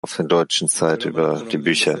auf der deutschen Seite über die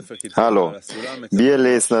Bücher. Hallo, wir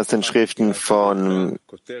lesen aus den Schriften von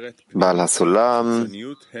Baal HaSulam,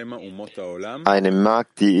 eine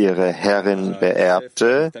Magd, die ihre Herrin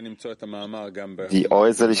beerbte. Die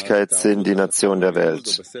Äußerlichkeit sind die Nation der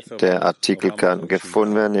Welt. Der Artikel kann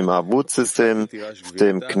gefunden werden im Avut-System,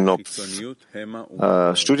 dem Knopf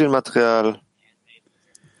Studienmaterial.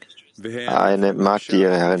 Eine Magd, die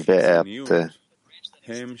ihre Herrin beerbte.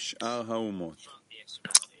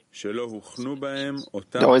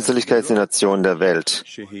 Die Äußerlichkeit ist die Nation der Welt.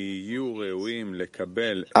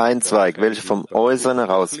 Ein Zweig, welcher vom Äußeren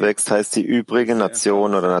herauswächst, heißt die übrige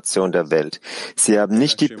Nation oder Nation der Welt. Sie haben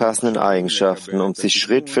nicht die passenden Eigenschaften, um sich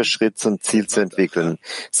Schritt für Schritt zum Ziel zu entwickeln,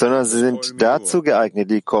 sondern sie sind dazu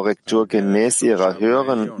geeignet, die Korrektur gemäß ihrer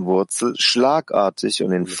höheren Wurzel schlagartig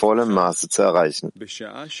und in vollem Maße zu erreichen.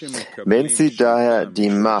 Wenn sie daher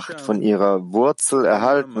die Macht von ihrer Wurzel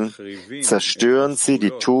erhalten, zerstören sie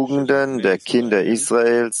die Tugenden der Kinder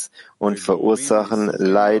Israels und verursachen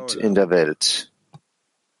Leid in der Welt.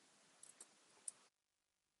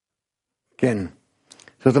 Ja.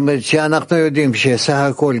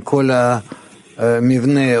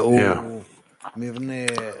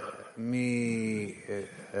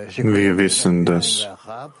 Wir wissen, dass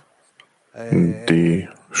die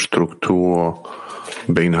Struktur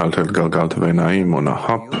beinhaltet Galgalta Venaim und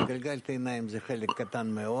Ahab.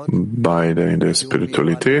 Beide in der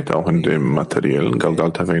Spiritualität, auch in dem materiellen.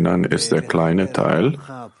 Galgalta Venaim ist der kleine Teil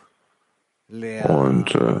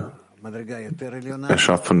und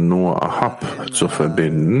erschaffen nur Ahab zu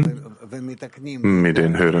verbinden mit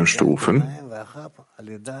den höheren Stufen.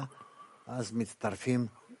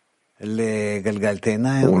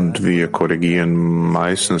 Und wir korrigieren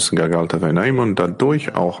meistens Galgalta Venaim und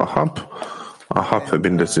dadurch auch Ahab. Ahab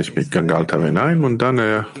verbindet sich mit Galgalta Venaim und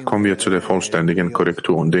dann kommen wir zu der vollständigen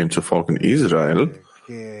Korrektur. Und demzufolge Israel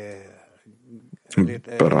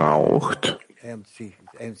braucht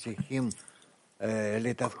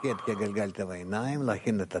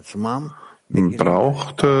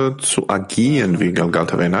zu agieren wie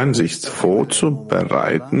Galgalta Venaim, sich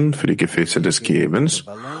vorzubereiten für die Gefäße des Gebens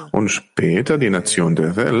und später die Nation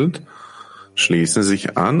der Welt schließen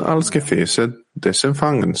sich an als Gefäße des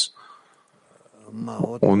Empfangens.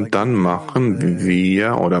 Und dann machen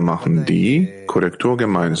die Korrektur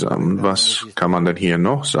gemeinsam. Was kann man denn hier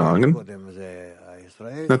noch sagen?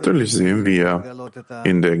 Natürlich sehen wir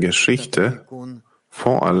in der Geschichte,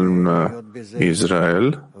 vor allem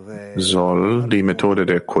Israel soll die Methode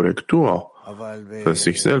der Korrektur für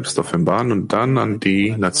sich selbst offenbaren und dann an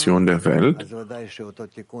die Nation der Welt.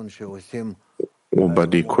 Aber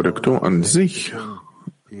die Korrektur an sich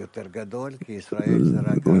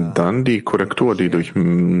und dann die Korrektur, die durch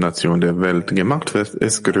Nation der Welt gemacht wird,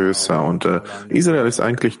 ist größer. Und Israel ist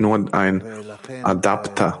eigentlich nur ein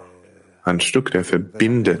Adapter, ein Stück, der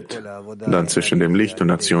verbindet dann zwischen dem Licht und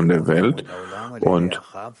Nation der Welt. Und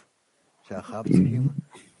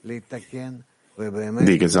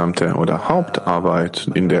die gesamte oder Hauptarbeit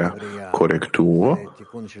in der Korrektur,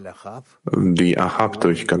 die Ahab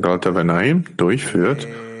durch Galgalta Venaim durchführt,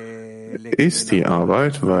 ist die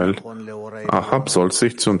Arbeit, weil Ahab soll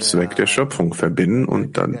sich zum Zweck der Schöpfung verbinden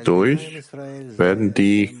und dadurch werden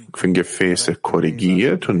die Gefäße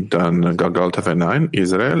korrigiert und dann Galgalta Venaim,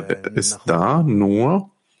 Israel ist da nur,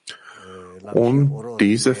 um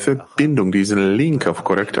diese Verbindung, diesen Link auf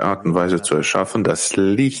korrekte Art und Weise zu erschaffen, das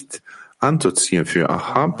Licht anzuziehen für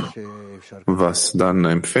Ahab, was dann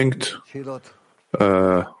empfängt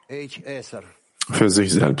für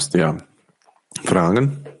sich selbst. Ja.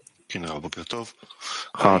 Fragen?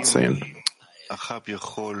 H10.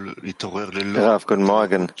 Rav, guten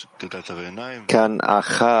Morgen. Kann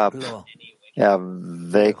Ahab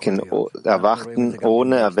erwachen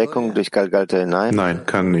ohne Erweckung durch Galgalta Venaim? Nein,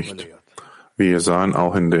 kann nicht. Wir sahen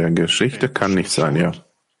auch in der Geschichte, kann nicht sein, ja.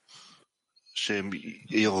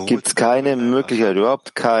 Gibt es keine Möglichkeit,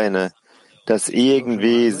 überhaupt keine, dass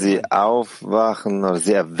irgendwie sie aufwachen oder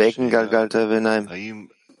sie erwecken Galgalta Venaim?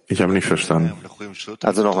 Ich habe nicht verstanden.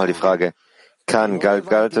 Also nochmal die Frage. Kann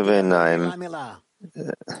Galgalta Venaim...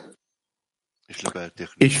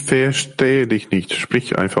 Ich verstehe dich nicht.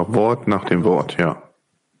 Sprich einfach Wort nach dem Wort, ja.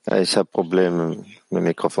 Ich habe Probleme mit dem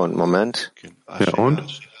Mikrofon. Moment. Ja, und?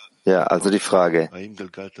 Ja, also die Frage.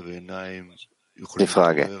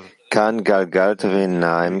 Kann Galgalta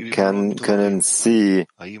Venaim, können Sie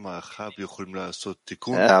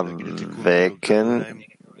erwecken,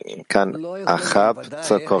 kann Ahab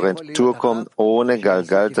zur Korrektur kommen ohne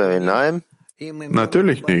Galgalta Venaim?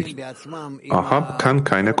 Natürlich nicht. Ahab kann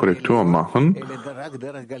keine Korrektur machen,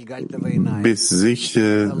 bis sie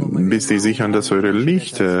sich an das höhere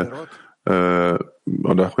Licht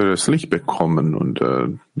oder höheres Licht bekommen und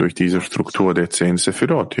durch diese Struktur der 10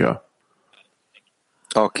 Sephirot, ja.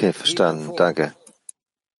 Okay, verstanden. Danke.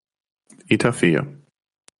 Ita 4.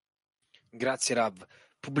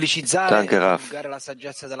 Danke, Rav.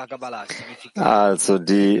 Also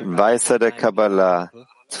die Weisheit der Kabbalah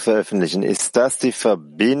zu veröffentlichen, ist das die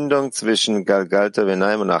Verbindung zwischen Galgalta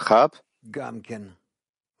Venaim und Achab?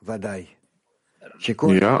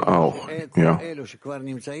 Ja, auch. Ja.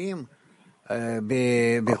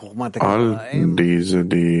 All diese,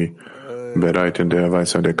 die bereit in der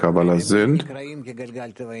Weisheit der Kabbalah sind,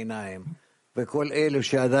 die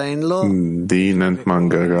nennt man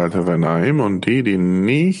Galgalta Venaim und die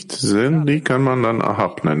nicht sind, die kann man dann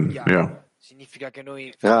Ahab nennen. Ja.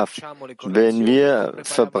 Rav, wenn wir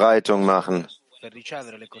Verbreitung machen,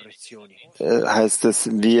 heißt es,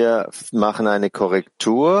 wir machen eine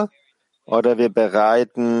Korrektur oder wir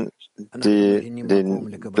bereiten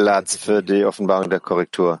den Platz für die Offenbarung der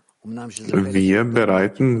Korrektur? Wir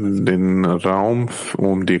bereiten den Raum,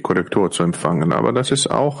 um die Korrektur zu empfangen, aber das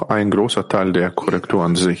ist auch ein großer Teil der Korrektur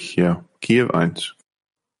an sich. Ja. Kiew 1.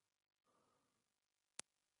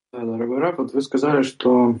 Hallo,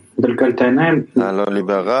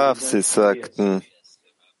 lieber Rav, Sie sagten,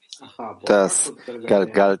 dass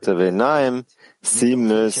Galgalta Venaim, Sie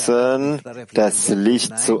müssen das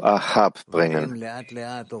Licht zu Ahab bringen.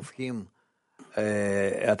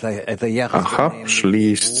 Ahab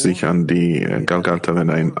schließt sich an die Galgalta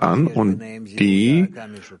Venaim an und die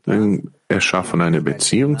erschaffen eine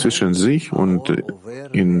Beziehung zwischen sich und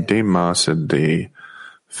in dem Maße die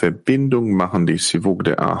Verbindung machen die Sivug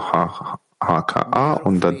der HKA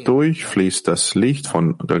und dadurch fließt das Licht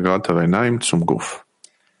von Galgalta Venaim zum Guf.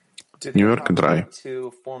 New York 3.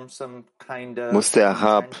 Muss der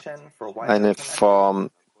Ahab eine Form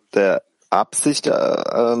der Absicht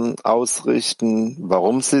ausrichten,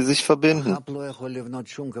 warum sie sich verbinden?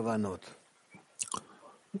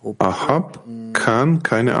 Ahab kann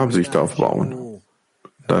keine Absicht aufbauen.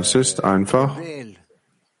 Das ist einfach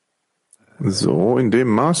so, in dem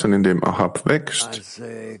Maße, in dem Ahab wächst.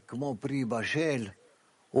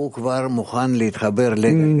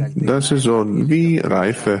 Das ist so wie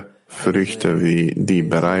reife Früchte, wie die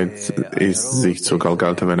bereit ist, sich zu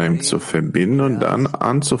Galgalta Venaim zu verbinden und dann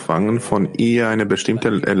anzufangen, von ihr eine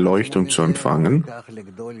bestimmte Erleuchtung zu empfangen.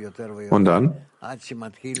 Und dann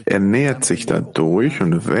ernährt sich dadurch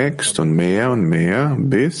und wächst und mehr,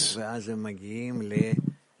 bis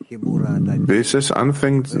es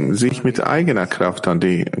anfängt, sich mit eigener Kraft an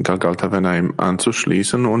die Galgalta Venaim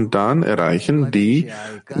anzuschließen und dann erreichen die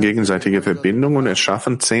gegenseitige Verbindung und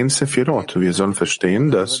erschaffen 10 Sephirot. Wir sollen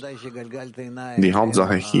verstehen, dass die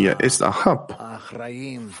Hauptsache hier ist Ahab.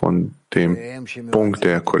 Von dem Punkt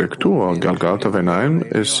der Korrektur, Galgalta Venaim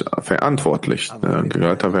ist verantwortlich.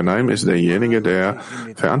 Galgalta Venaim ist derjenige, der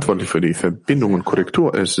verantwortlich für die Verbindung und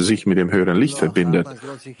Korrektur ist, sich mit dem höheren Licht verbindet.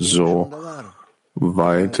 So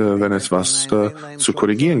weit, wenn es was zu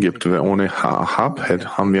korrigieren gibt. Ohne Ahab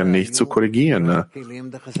haben wir nichts zu korrigieren.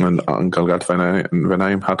 Galgalta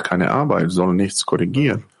Venaim hat keine Arbeit, soll nichts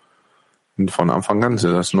korrigieren. Und von Anfang an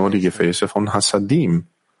sind das nur die Gefäße von Hasadim.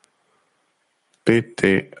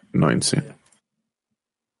 PT 19.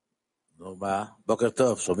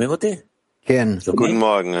 Guten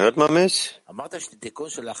Morgen, hört man mich?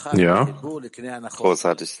 Ja.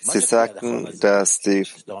 Großartig. Sie sagten, dass die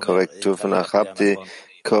Korrektur von Achab die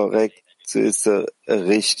Korrektur ist das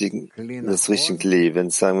richtige Kli. Wenn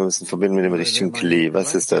Sie sagen, wir müssen verbinden mit dem richtigen Kli,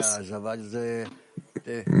 was ist das?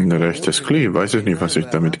 Ein rechtes Kli, weiß ich nicht, was ich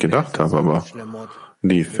damit gedacht habe, aber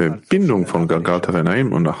die Verbindung von Galgalta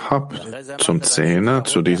Venaim und Ahab zum Zehner,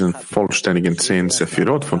 zu diesen vollständigen 10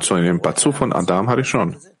 Sephirot, von zu dem Pazu von Adam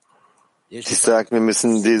Harishon. Sie sagen, wir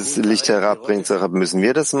müssen dieses Licht herabbringen. Müssen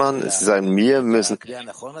wir das machen? Sie sagen,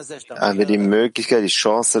 haben wir die Möglichkeit, die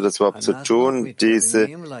Chance, das überhaupt zu tun,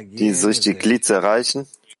 dieses richtige Glied zu erreichen?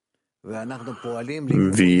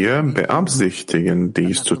 Wir beabsichtigen,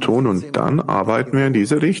 dies zu tun und dann arbeiten wir in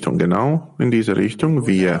diese Richtung, genau in diese Richtung.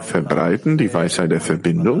 Wir verbreiten die Weisheit der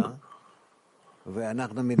Verbindung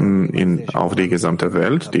auf die gesamte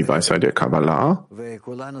Welt, die Weisheit der Kabbalah,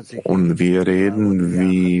 und wir reden,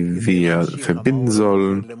 wie wir verbinden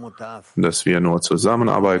sollen, dass wir nur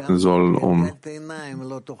zusammenarbeiten sollen, um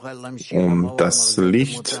das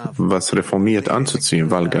Licht, was reformiert, anzuziehen,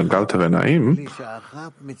 weil Galgalta Venaim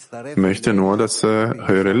möchte nur das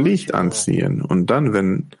höhere Licht anziehen. Und dann,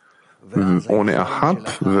 wenn ohne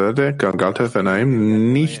Ahab würde Galgalta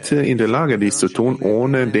Venaim nicht in der Lage, dies zu tun,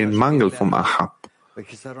 ohne den Mangel vom Ahab.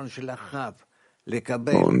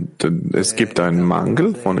 Und es gibt einen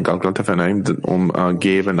Mangel von Galgalta Venaim,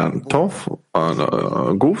 geben an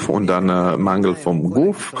Guf und dann Mangel vom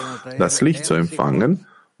Guf, das Licht zu empfangen.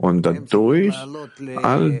 Und dadurch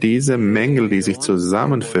all diese Mängel, die sich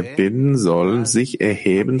zusammen verbinden sollen, sich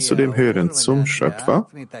erheben zu dem Höheren, zum Schöpfer.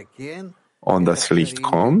 Und das Licht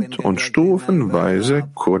kommt und stufenweise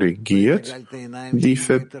korrigiert die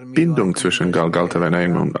Verbindung zwischen Galgalta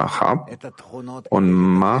Venaim und Ahab und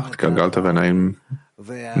macht Galgalta Venaim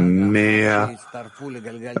mehr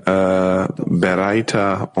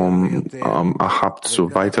bereiter, um Ahab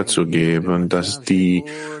weiterzugeben, dass die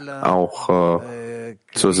auch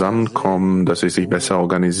zusammenkommen, dass sie sich besser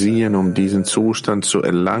organisieren, um diesen Zustand zu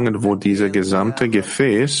erlangen, wo dieser gesamte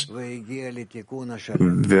Gefäß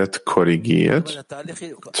wird korrigiert.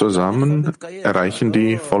 Zusammen erreichen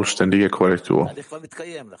die vollständige Korrektur.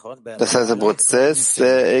 Das heißt, der Prozess,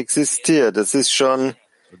 der existiert, das ist schon,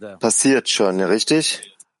 passiert schon,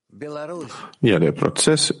 richtig? Ja, der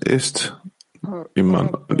Prozess ist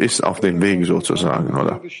auf dem Weg sozusagen,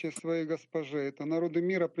 oder?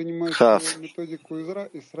 Graf.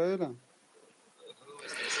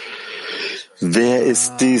 Wer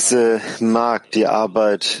ist diese Magd, die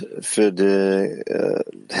Arbeit für die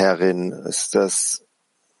Herrin? Ist das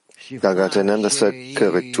Gagatenem, das für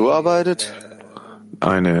Korrektur arbeitet?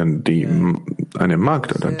 Eine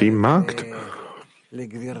Magd oder die Magd,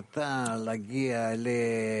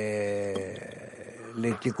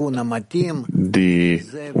 die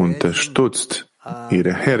unterstützt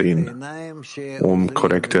ihre Herrin, um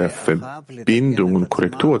korrekte Verbindung und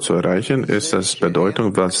Korrektur zu erreichen, ist das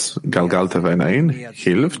Bedeutung, was Galgalta Venaim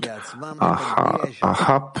hilft,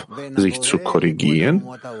 Ahab sich zu korrigieren,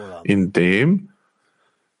 indem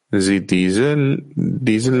sie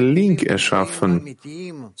diesen Link erschaffen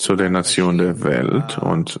zu der Nation der Welt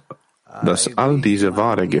und dass all diese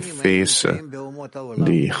wahre Gefäße,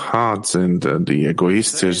 die hart sind, die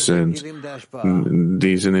egoistisch sind,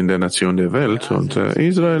 die sind in der Nation der Welt und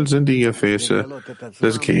Israel sind die Gefäße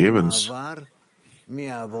des Gebens.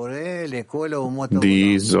 Die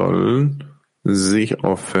sollen sich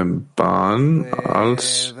offenbaren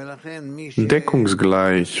als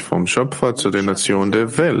deckungsgleich vom Schöpfer zu der Nation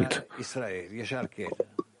der Welt.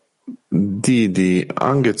 Die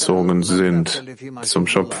angezogen sind zum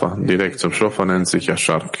Schöpfer, direkt zum Schöpfer, nennt sich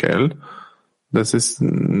Yashar Kel. Das ist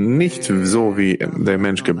nicht so, wie der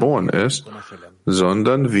Mensch geboren ist,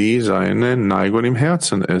 sondern wie seine Neigung im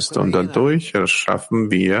Herzen ist. Und dadurch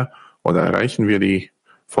erschaffen wir oder erreichen wir die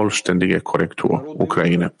vollständige Korrektur.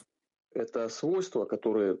 Ukraine.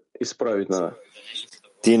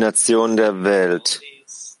 Die Nation der Welt.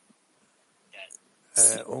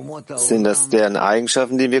 Sind das deren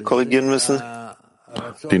Eigenschaften, die wir korrigieren müssen?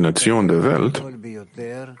 Die Nation der Welt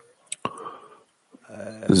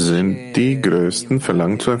sind die größten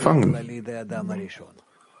Verlangen zu empfangen,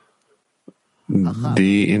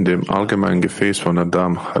 die in dem allgemeinen Gefäß von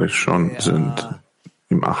Adam Harishon sind,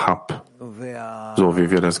 im Ahab, so wie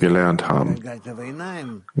wir das gelernt haben.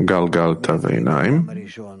 Galgalta Venaim,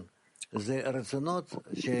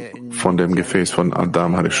 von dem Gefäß von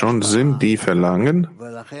Adam Harishon, sind die Verlangen,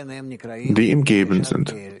 die im Geben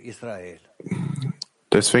sind.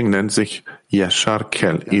 Deswegen nennt sich Yashar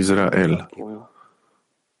Kel Israel.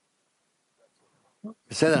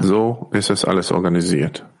 So ist es alles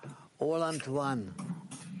organisiert.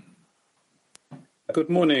 Good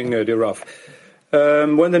morning, dear Raf.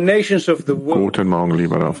 When the nations of the world... Guten Morgen,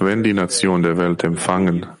 lieber Raf. Wenn die Nationen der Welt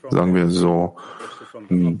empfangen, sagen wir so,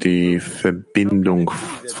 die Verbindung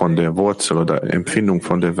von der Wurzel oder Empfindung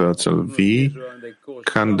von der Wurzel, wie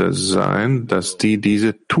kann das sein, dass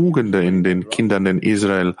diese Tugenden in den Kindern in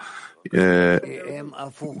Israel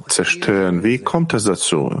zerstören? Wie kommt es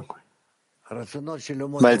dazu?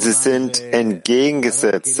 Weil sie sind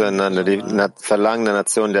entgegengesetzt zueinander. Die Verlangen der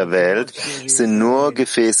Nation der Welt sind nur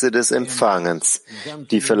Gefäße des Empfangens.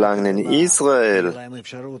 Die Verlangen in Israel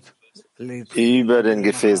über den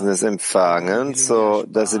Gefäßen des Empfangens, so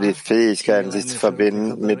dass sie die Fähigkeiten, sich zu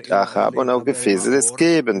verbinden mit Ahab und auch Gefäße des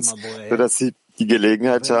Gebens, so dass sie die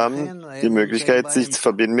Gelegenheit haben, die Möglichkeit, sich zu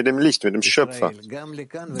verbinden mit dem Licht, mit dem Schöpfer.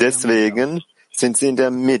 Deswegen sind sie in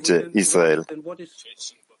der Mitte Israel.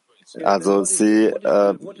 Also sie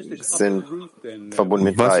sind verbunden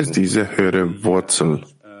mit beiden. Was ist diese höhere Wurzel?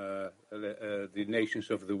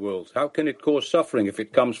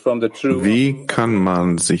 Wie kann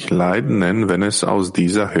man sich Leiden nennen, wenn es aus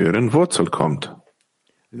dieser höheren Wurzel kommt?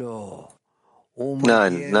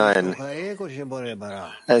 Nein.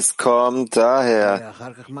 Es kommt daher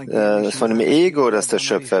von dem Ego, das der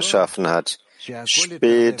Schöpfer erschaffen hat.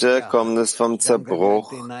 Später kommt es vom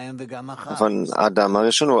Zerbruch von Adam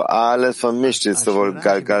HaRishon, wo alles vermischt ist, sowohl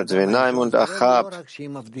Galgalte Venaim und Achab.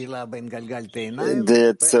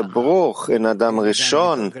 Der Zerbruch in Adam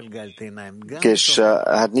HaRishon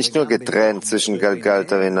hat nicht nur getrennt zwischen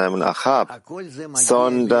Galgalte Venaim und Achab,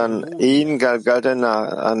 sondern in Galgalte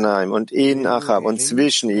Venaim und in Achab und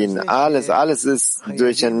zwischen ihnen, alles ist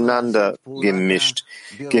durcheinander gemixt.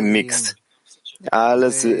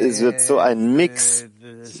 Es wird so ein Mix,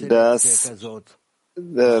 das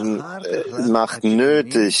macht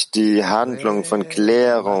nötig die Handlung von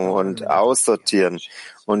Klärung und Aussortieren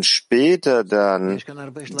und später dann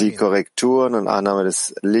die Korrekturen und Annahme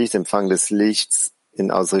des Lichts, Empfang des Lichts in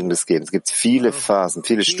Ausrichtung des Gebens. Es gibt viele Phasen,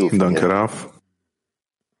 viele Stufen. Danke, Raf.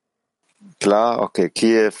 Klar, okay,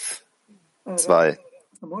 Kiew 2.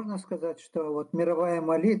 Можно сказать, что вот мировая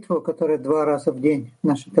молитва, которую 2 раза в день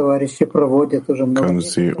наши товарищи проводят уже много Können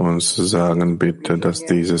лет. Sie uns sagen, bitte, dass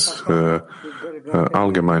dieses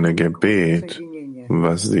allgemeine Gebet,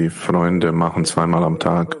 was die Freunde machen 2-mal am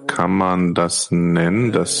Tag, kann man das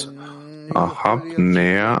nennen, dass Ahab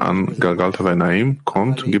näher an Galgalte Venaim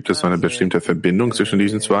kommt? Gibt es eine bestimmte Verbindung zwischen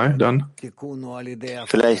diesen zwei dann?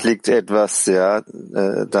 Vielleicht liegt etwas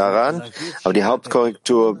daran, aber die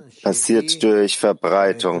Hauptkorrektur passiert durch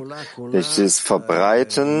Verbreitung, durch das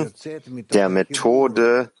Verbreiten der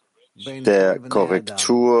Methode der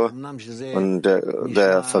Korrektur und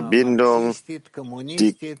der Verbindung,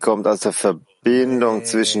 die kommt aus der Verbindung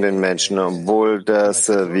zwischen den Menschen, obwohl das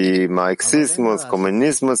wie Marxismus,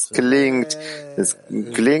 Kommunismus klingt. Es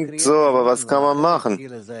klingt so, aber was kann man machen?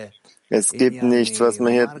 Es gibt nichts, was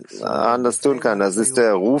man hier anders tun kann. Das ist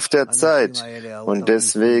der Ruf der Zeit. Und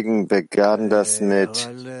deswegen begann das mit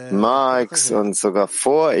Marx und sogar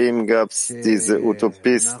vor ihm gab es diese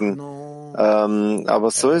Utopisten.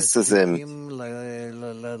 Aber so ist es eben.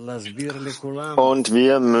 Und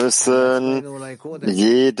wir müssen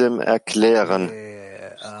jedem erklären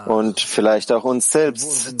und vielleicht auch uns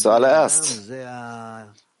selbst zuallererst,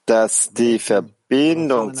 dass die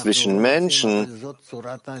Verbindung zwischen Menschen,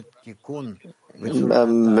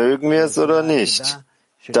 mögen wir es oder nicht,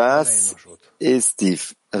 das ist die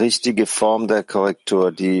richtige Form der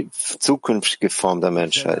Korrektur, die zukünftige Form der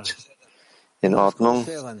Menschheit. In Ordnung?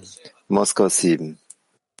 Moskau 7.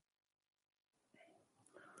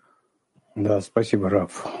 Да, спасибо,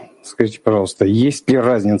 Раф. Скажите, пожалуйста, есть ли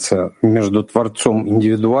разница между Творцом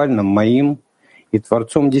индивидуальным, моим, и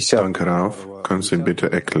Творцом десятым? Danke, Raf. Können Sie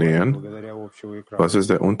bitte erklären, was ist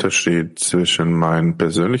der Unterschied zwischen meinem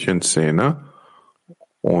persönlichen Zehner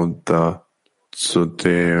und zu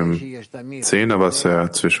dem Zehner, was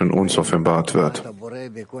zwischen uns offenbart wird?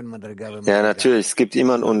 Ja, natürlich. Es gibt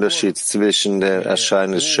immer einen Unterschied zwischen der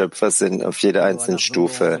Erscheinung des Schöpfers auf jeder einzelnen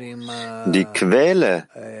Stufe. Die Quelle,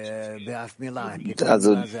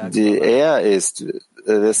 also die er ist,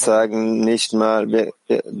 wir sagen nicht mal,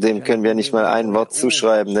 dem können wir nicht mal ein Wort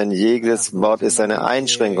zuschreiben, denn jedes Wort ist eine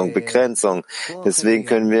Einschränkung, Begrenzung. Deswegen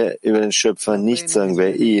können wir über den Schöpfer nicht sagen,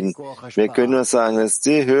 wer ihn. Wir können nur sagen, es ist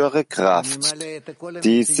die höhere Kraft,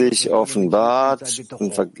 die sich offenbart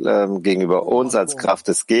gegenüber uns als Kraft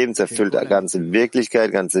des Gebens, erfüllt die ganze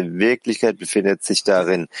Wirklichkeit befindet sich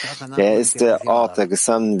darin. Er ist der Ort der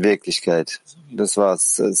gesamten Wirklichkeit. Das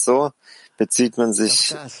war's. So bezieht man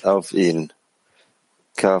sich auf ihn.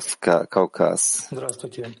 Kaukas.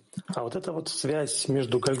 Здравствуйте. А вот эта вот связь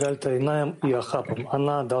между Гальгальта Инаем и Ахабом,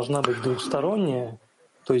 она должна быть двухсторонняя?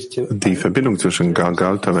 То есть Die Verbindung zwischen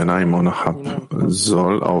Galgalte Venaim und Ahab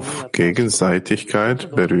soll auf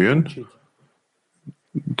Gegenseitigkeit berühren.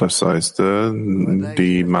 Das heißt,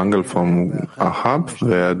 die Mangel vom Ahab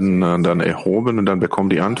werden dann erhoben und dann bekommen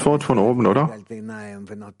die Antwort von oben, oder?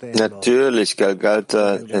 Natürlich,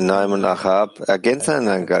 Galgalte Venaim und Ahab ergänzen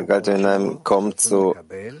einander. Galgalte Venaim kommt zu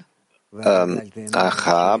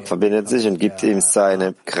Achab, verbindet sich und gibt ihm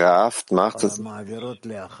seine Kraft, Macht. Das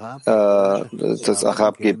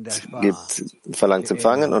Achab verlangt zu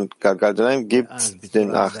empfangen und Galgalte Venaim gibt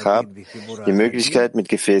den Achab die Möglichkeit, mit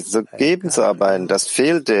Gefäßen zu geben, zu arbeiten. Das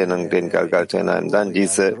fehlt denen, den Galgalte Venaim. Dann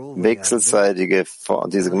diese gemeinsame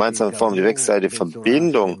Form, die wechselseitige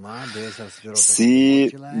Verbindung,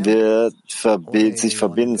 sie wird sich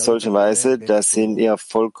verbinden in solcher Weise, dass sie in ihrer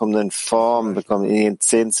vollkommenen Form bekommen, in ihren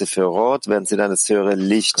 10 Sephirot, werden sie dann das höhere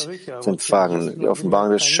Licht empfangen, die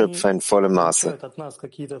Offenbarung des Schöpfers in vollem Maße.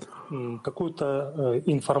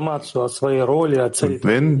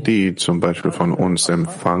 Wenn die zum Beispiel von uns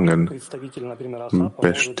empfangen,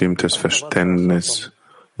 bestimmtes Verständnis,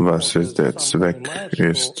 was der Zweck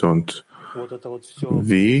ist und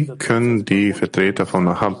wie können die Vertreter von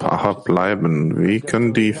Ahab bleiben? Wie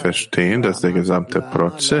können die verstehen, dass der gesamte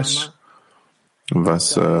Prozess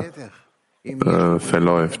was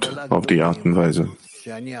verläuft auf die Art und Weise.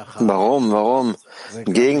 Warum?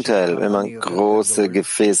 Im Gegenteil, wenn man große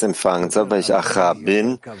Gefäße empfangen soll, weil ich Achab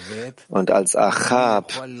bin, und als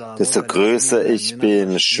Achab, desto größer ich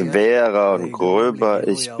bin, schwerer und gröber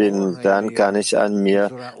ich bin, dann kann ich an mir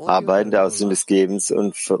arbeiten, der Ausdruck des Gebens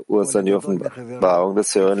und verursachen die Offenbarung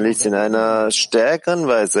des Höheren Lichts in einer stärkeren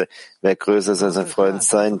Weise. Wer größer ist als ein Freund,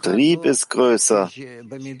 sein Trieb ist größer.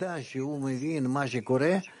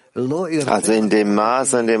 Also in dem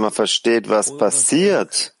Maße, in dem er versteht, was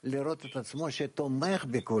passiert,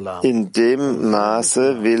 in dem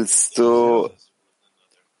Maße willst du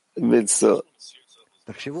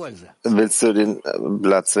den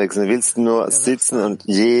Platz wechseln, willst nur sitzen und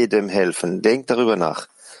jedem helfen. Denk darüber nach.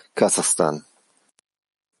 Kasachstan.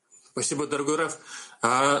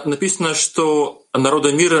 Hallo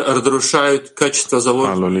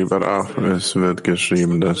lieber Raf, es wird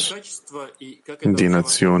geschrieben, dass die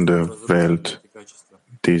Nation der Welt,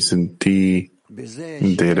 die sind die,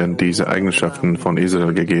 deren diese Eigenschaften von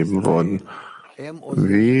Israel gegeben wurden.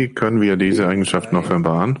 Wie können wir diese Eigenschaften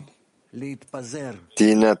offenbaren?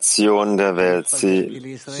 Die Nation der Welt,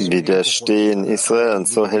 sie widerstehen Israel und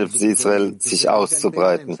so hilft sie Israel, sich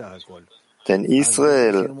auszubreiten. Denn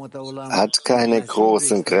Israel hat keine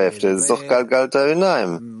großen Kräfte. Es ist doch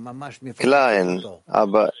Galgalta-Unaim, klein,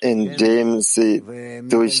 aber indem sie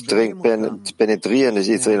penetrieren durch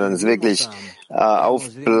Israel und es wirklich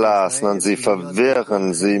aufblasen und sie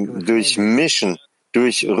verwirren, sie durchmischen,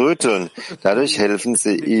 durchrütteln, dadurch helfen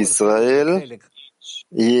sie Israel,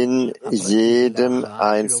 in jedem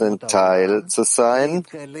einzelnen Teil zu sein,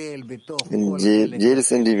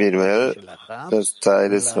 jedes individuell, das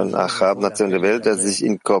Teil ist von Achab, Nation der Welt, dass sich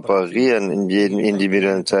inkorporieren in jedem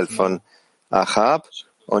individuellen Teil von Achab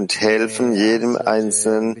und helfen jedem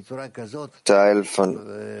einzelnen Teil von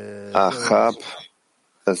Achab,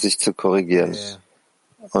 sich zu korrigieren.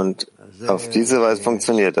 Und auf diese Weise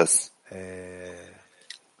funktioniert das.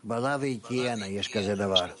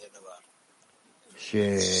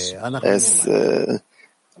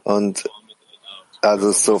 Und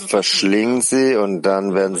also so verschlingen sie und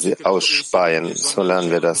dann werden sie ausspeien. So lernen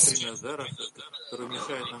wir das.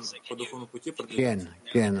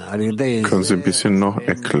 Können Sie ein bisschen noch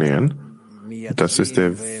erklären? Das ist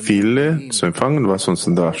der Wille zu empfangen, was uns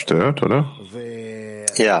da stört, oder?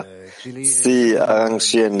 Ja. Sie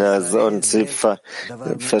arrangieren das und sie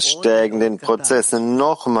verstärken den Prozess.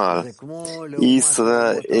 Nochmal,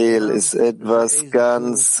 Israel ist etwas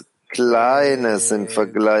ganz Kleines im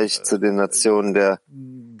Vergleich zu den Nationen der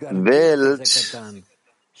Welt.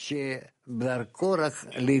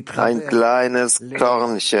 Ein kleines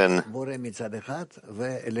Körnchen,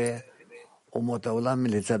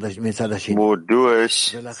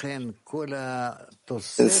 wodurch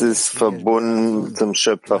es ist verbunden zum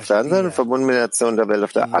Schöpfer auf der einen Seite und verbunden mit der Nation der Welt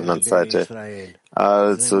auf der anderen Seite.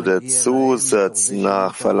 Also der Zusatz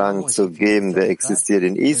nach Verlangen zu geben, der existiert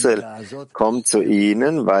in Israel, kommt zu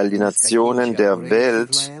ihnen, weil die Nationen der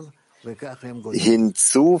Welt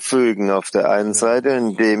hinzufügen auf der einen Seite,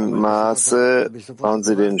 in dem Maße bauen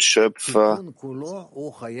sie den Schöpfer,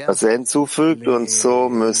 was er hinzufügt, und so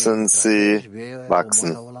müssen sie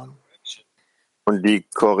wachsen. Und die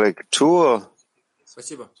Korrektur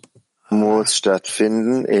muss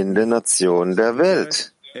stattfinden in der Nation der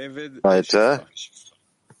Welt. Weiter.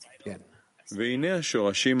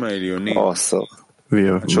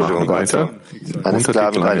 Wir machen weiter.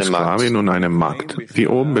 Untertitel eine Sklavin und eine Magd. Wie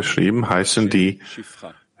oben beschrieben heißen die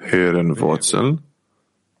höheren Wurzeln,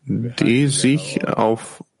 die sich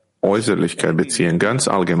auf Äußerlichkeit beziehen, ganz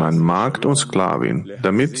allgemein Magd und Sklavin.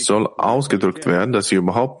 Damit soll ausgedrückt werden, dass sie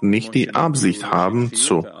überhaupt nicht die Absicht haben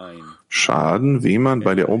zu schaden, wie man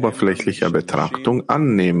bei der oberflächlichen Betrachtung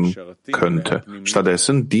annehmen könnte.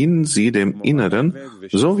 Stattdessen dienen sie dem Inneren,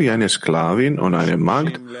 so wie eine Sklavin und eine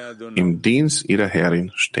Magd im Dienst ihrer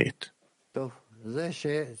Herrin steht.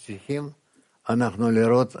 Also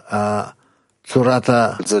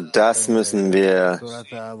das müssen wir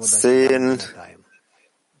sehen,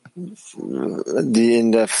 die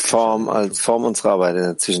in der Form, als Form unserer Arbeit in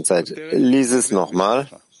der Zwischenzeit. Lies es nochmal.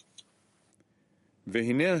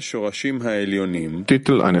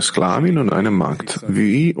 Titel eine Sklavin und eine Magd.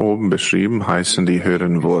 Wie oben beschrieben heißen die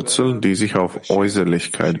höheren Wurzeln, die sich auf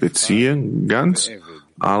Äußerlichkeit beziehen, ganz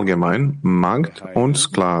allgemein Magd und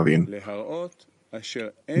Sklavin.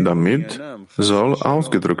 Damit soll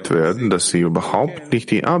ausgedrückt werden, dass sie überhaupt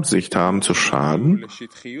nicht die Absicht haben zu schaden,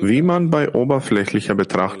 wie man bei oberflächlicher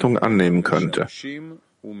Betrachtung annehmen könnte.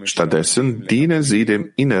 Stattdessen dienen sie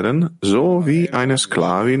dem Inneren, so wie eine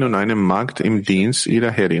Sklavin und eine Magd im Dienst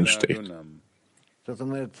ihrer Herrin steht.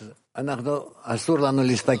 Das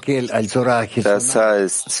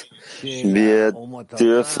heißt, wir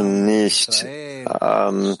dürfen nicht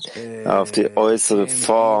auf die äußere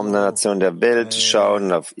Form der Nation der Welt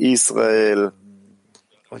schauen, auf Israel,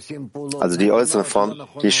 also die äußere Form,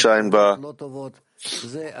 die scheinbar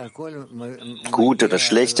gute oder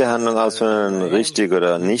schlechte Handlung ausführen, richtige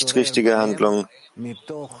oder nicht richtige Handlung,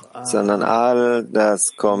 sondern all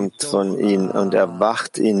das kommt von ihnen und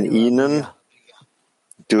erwacht in ihnen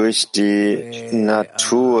durch die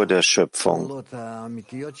Natur der Schöpfung.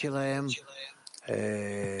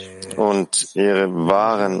 Und ihre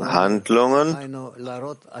wahren Handlungen,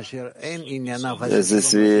 es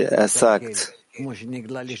ist wie er sagt,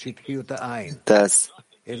 dass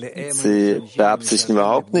sie beabsichtigen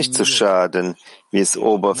überhaupt nicht zu schaden, wie es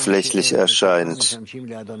oberflächlich erscheint,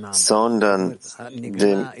 sondern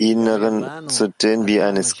dem Inneren, zu dem wie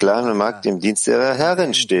eine Sklavenmagd im Dienst ihrer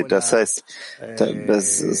Herrin steht. Das heißt,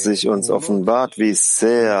 dass sich uns offenbart, wie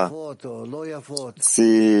sehr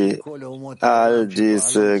sie all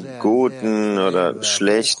diese guten oder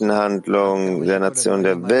schlechten Handlungen der Nation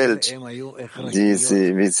der Welt, wie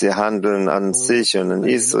sie handeln an sich und in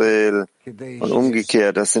Israel und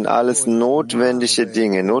umgekehrt, das sind alles notwendige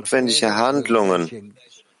Dinge, notwendige Handlungen,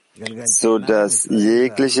 so dass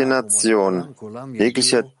jegliche Nation,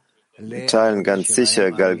 jeglicher Teil ganz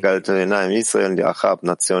sicher, Galgalteinaim, Israel und die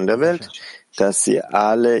Achab-Nation der Welt, dass sie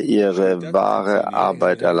alle ihre wahre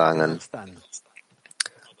Arbeit erlangen.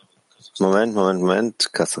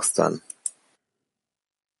 Moment, Kasachstan.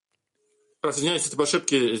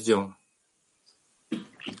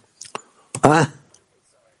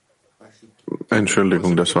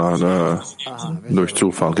 Entschuldigung, das war durch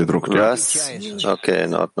Zufall gedruckt. Ja. Was? Okay,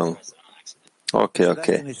 in Ordnung.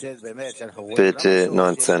 Okay. Bitte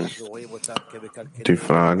 19. Die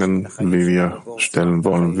Fragen, die wir stellen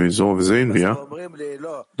wollen, wieso sehen wir,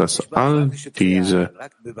 dass all diese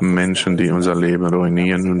Menschen, die unser Leben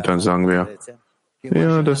ruinieren, und dann sagen wir,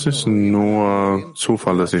 ja, das ist nur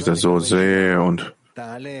Zufall, dass ich das so sehe und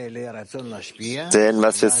Denn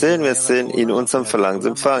was wir sehen in unserem Verlangen zu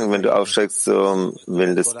empfangen. Wenn du aufsteigst zum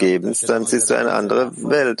Willen des Gebens, dann siehst du eine andere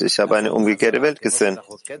Welt. Ich habe eine umgekehrte Welt gesehen.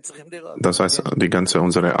 Das heißt, die ganze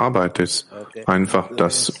unsere Arbeit ist einfach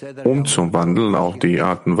das umzuwandeln auf die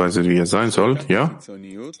Art und Weise, wie ihr sein sollt, ja?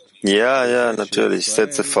 Ja, natürlich.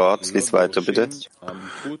 Setze fort. Lies weiter, bitte.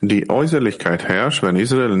 Die Äußerlichkeit herrscht, wenn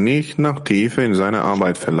Israel nicht nach Tiefe in seiner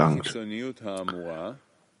Arbeit verlangt.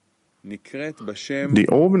 Die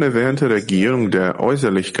oben erwähnte Regierung der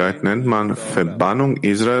Äußerlichkeit nennt man Verbannung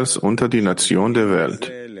Israels unter die Nation der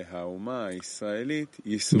Welt.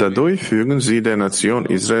 Dadurch fügen sie der Nation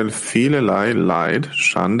Israel vielerlei Leid,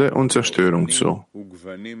 Schande und Zerstörung zu.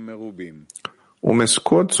 Um es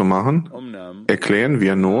kurz zu machen, erklären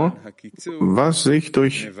wir nur, was sich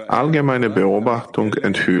durch allgemeine Beobachtung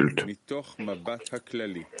enthüllt.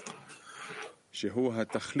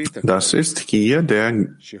 Das ist hier der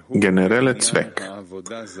generelle Zweck.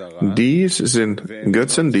 Dies sind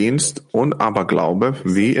Götzendienst und Aberglaube,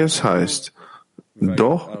 wie es heißt.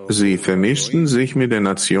 Doch sie vermischten sich mit den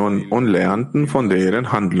Nationen und lernten von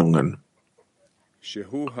deren Handlungen.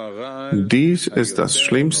 Dies ist das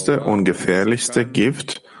schlimmste und gefährlichste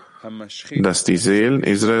Gift, das die Seelen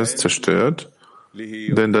Israels zerstört,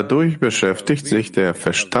 denn dadurch beschäftigt sich der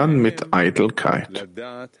Verstand mit Eitelkeit.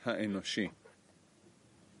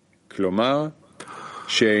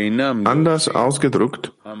 Anders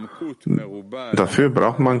ausgedrückt, dafür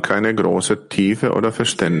braucht man keine große Tiefe oder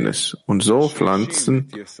Verständnis. Und so pflanzen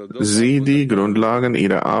sie die Grundlagen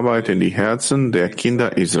ihrer Arbeit in die Herzen der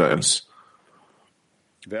Kinder Israels.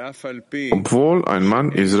 Obwohl ein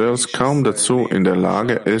Mann Israels kaum dazu in der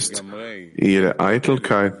Lage ist, ihre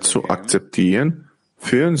Eitelkeit zu akzeptieren,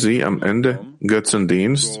 führen sie am Ende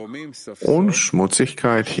Götzendienst und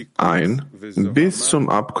Schmutzigkeit ein, bis zum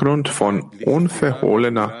Abgrund von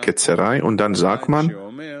unverhohlener Ketzerei, und dann sagt man,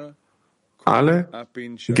 alle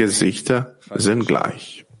Gesichter sind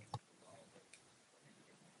gleich.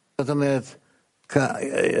 Das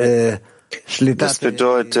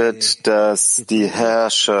bedeutet, dass die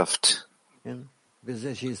Herrschaft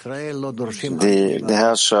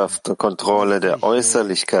und Kontrolle der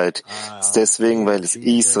Äußerlichkeit ist deswegen, weil es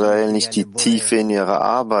Israel nicht die Tiefe in ihrer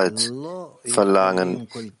Arbeit verlangen.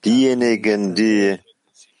 Diejenigen, die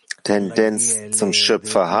Tendenz zum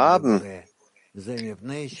Schöpfer haben,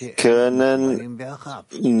 können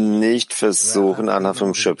nicht versuchen, Anna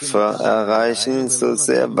vom Schöpfer erreichen, so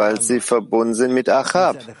sehr, weil sie verbunden sind mit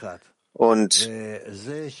Achab. Und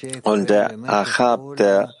der Achab,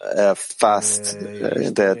 der fasst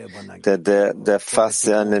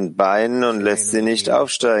sie an den Beinen und lässt sie nicht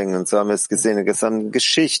aufsteigen. Und so haben wir es gesehen in der gesamten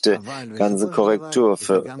Geschichte, ganze Korrektur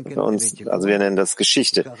für uns, also wir nennen das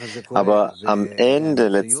Geschichte. Aber am Ende,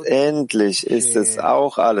 letztendlich ist es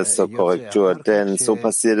auch alles zur Korrektur, denn so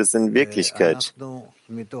passiert es in Wirklichkeit.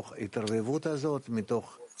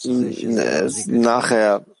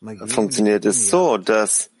 Nachher funktioniert es so,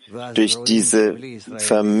 dass durch diese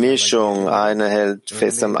Vermischung, einer hält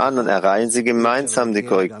fest am anderen, erreichen sie gemeinsam die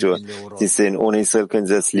Korrektur. Sie sehen, ohne Israel können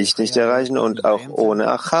sie das Licht nicht erreichen und auch ohne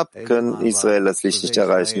Achab können Israel das Licht nicht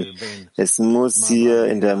erreichen. Es muss hier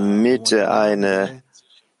in der Mitte ein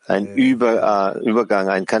Übergang,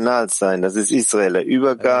 ein Kanal sein. Das ist Israel, der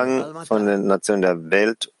Übergang von den Nationen der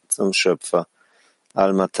Welt zum Schöpfer.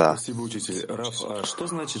 Al-Matah.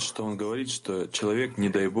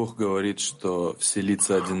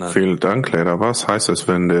 Vielen Dank, Lehrer. Was heißt es,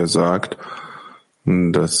 wenn der sagt,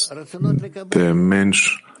 dass der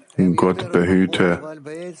Mensch Gott behüte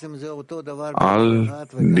all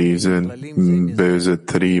diese böse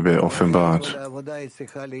Triebe offenbart?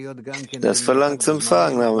 Das verlangt zum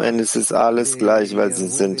Fragen. Am Ende ist es alles gleich, weil sie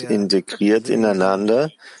sind integriert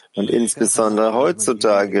ineinander und insbesondere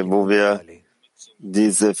heutzutage, wo wir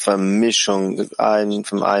diese Vermischung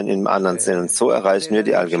vom einen im anderen sehen. Und so erreichen wir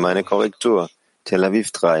die allgemeine Korrektur. Tel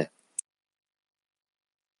Aviv 3.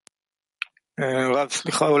 Rav,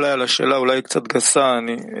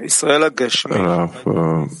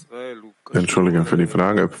 entschuldigen für die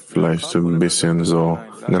Frage, vielleicht ein bisschen so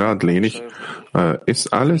geradlinig.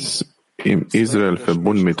 Ist alles im Israel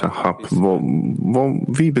verbunden mit Ahab?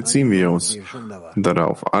 Wie beziehen wir uns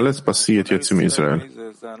darauf? Alles passiert jetzt im Israel.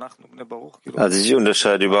 Also ich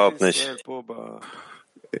unterscheide überhaupt nicht.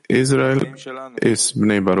 Israel ist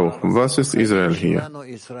Bnei Baruch. Was ist Israel hier?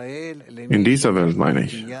 In dieser Welt meine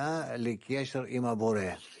ich.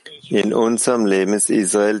 In unserem Leben ist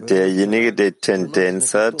Israel derjenige, der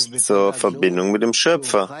Tendenz hat zur Verbindung mit dem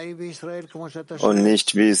Schöpfer. Und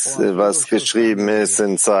nicht, was geschrieben ist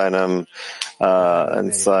in seinem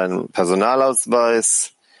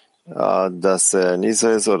Personalausweis, dass er in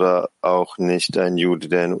Israel ist oder auch nicht ein Jude,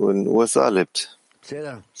 der in den USA lebt.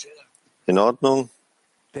 In Ordnung?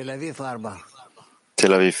 Tel Aviv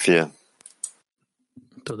 4.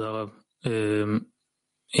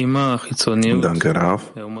 Danke,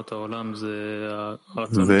 Rav.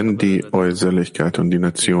 Wenn die Äußerlichkeit und die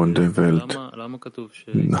Nation der Welt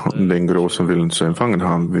den großen Willen zu empfangen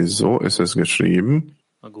haben, wieso ist es geschrieben,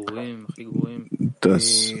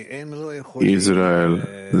 dass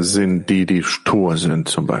Israel sind die stur sind,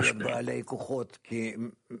 zum Beispiel?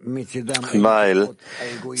 Weil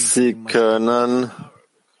sie können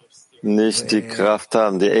nicht die Kraft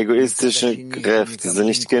haben. Die egoistischen Kräfte sind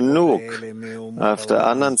nicht genug. Auf der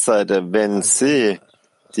anderen Seite, wenn sie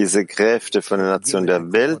diese Kräfte von der Nation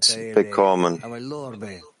der Welt bekommen,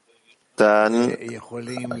 dann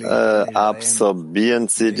absorbieren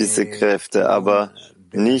sie diese Kräfte, aber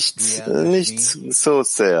nicht so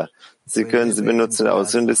sehr. Sie können sie benutzen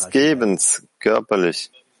aus Sinn des Gebens, körperlich.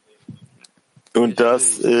 Und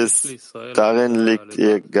darin liegt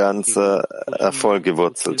ihr ganzer Erfolg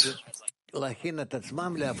gewurzelt.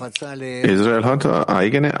 Israel hat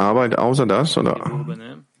eigene Arbeit außer das, oder?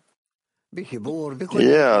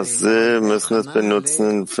 Ja, sie müssen es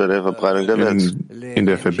benutzen für die Verbreitung der Welt. In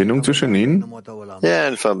der Verbindung zwischen ihnen? Ja,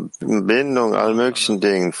 in Verbindung, all möglichen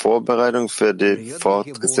Dingen. Vorbereitung für die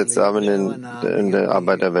fortgesetzte Arbeit in der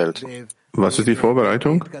Arbeit der Welt. Was ist die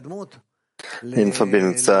Vorbereitung? In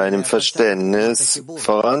Verbindung sein, im Verständnis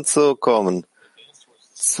voranzukommen.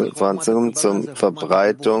 Zur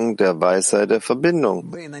Verbreitung der Weisheit der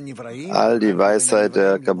Verbindung. All die Weisheit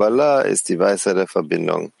der Kabbalah ist die Weisheit der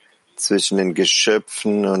Verbindung zwischen den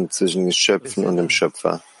Geschöpfen und dem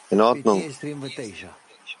Schöpfer. In Ordnung?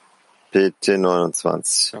 PT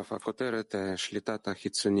 29.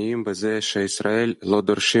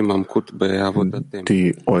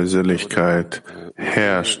 Die Äußerlichkeit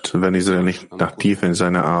herrscht, wenn Israel nicht nach Tiefe in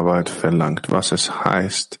seiner Arbeit verlangt. Was es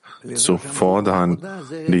heißt, zu fordern,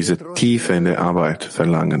 diese Tiefe in der Arbeit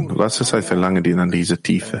verlangen. Was es heißt, verlangen die dann diese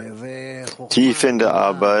Tiefe? Tiefe in der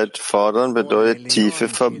Arbeit fordern bedeutet tiefe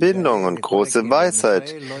Verbindung und große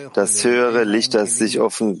Weisheit. Das höhere Licht, das sich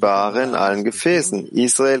offenbare in allen Gefäßen.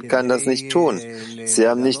 Israel kann das nicht tun. Sie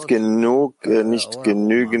haben nicht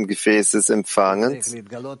genügend Gefäße des Empfangens,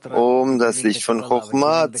 um das Licht von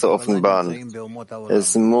Chochmah zu offenbaren.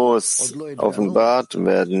 Es muss offenbart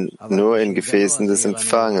werden, nur in Gefäßen des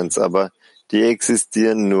Empfangens. Aber die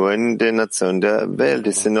existieren nur in den Nationen der Welt,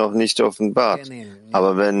 die sind noch nicht offenbart.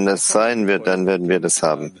 Aber wenn es sein wird, dann werden wir das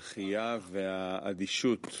haben.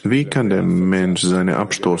 Wie kann der Mensch seine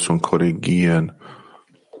Abstoßung korrigieren?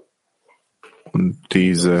 Und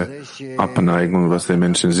diese Abneigung, was der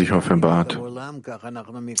Mensch in sich offenbart.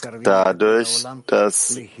 Dadurch,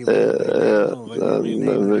 dass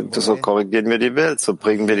so korrigieren wir die Welt, so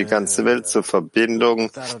bringen wir die ganze Welt zur Verbindung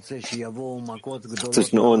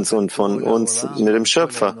zwischen uns und von uns mit dem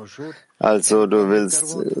Schöpfer. Also du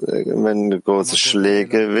willst, wenn du große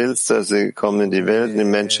Schläge willst, dass sie kommen in die Welt, in die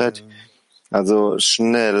Menschheit, also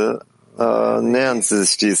schnell nähern sie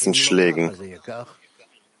sich diesen Schlägen.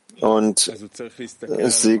 Und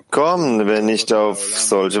sie kommen, wenn nicht auf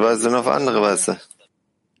solche Weise, dann auf andere Weise.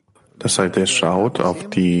 Das heißt, er schaut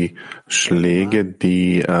auf die Schläge,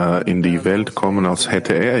 die in die Welt kommen, als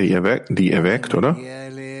hätte er die erweckt, oder?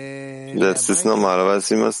 Das ist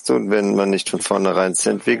normalerweise, wie man es tut. Wenn man nicht von vornherein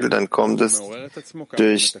sie entwickelt, dann kommt es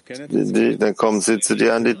dann kommen sie zu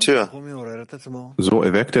dir an die Tür. So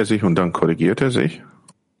erweckt er sich und dann korrigiert er sich?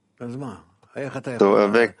 So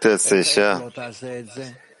erweckt er sich, ja.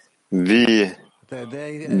 Wie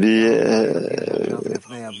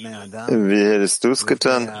hättest du es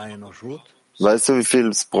getan? Weißt du, wie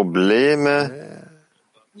viele Probleme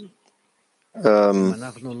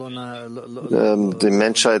die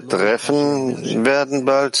Menschheit treffen werden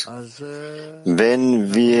bald?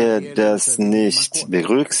 Wenn wir das nicht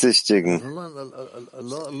berücksichtigen,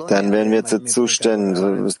 dann werden wir zu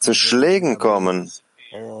Zuständen, zu Schlägen kommen.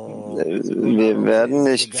 Wir werden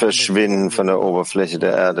nicht verschwinden von der Oberfläche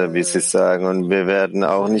der Erde, wie Sie sagen, und wir werden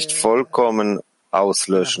auch nicht vollkommen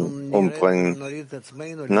auslöschen, umbringen.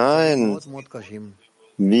 Nein,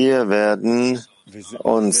 wir werden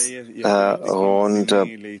uns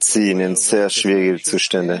herunterziehen in sehr schwierige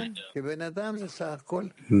Zustände.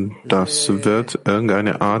 Das wird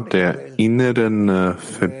irgendeine Art der inneren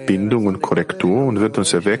Verbindung und Korrektur und wird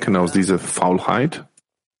uns erwecken aus dieser Faulheit?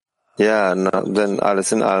 Ja, denn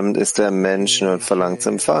alles in allem ist der Mensch nur verlangt zu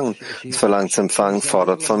empfangen. Das Verlangen zu empfangen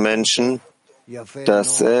fordert vom Menschen,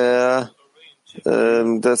 dass er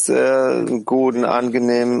einen guten,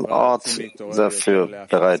 angenehmen Ort dafür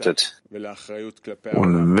bereitet.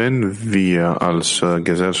 Und wenn wir als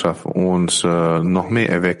Gesellschaft uns noch mehr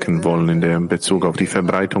erwecken wollen in dem Bezug auf die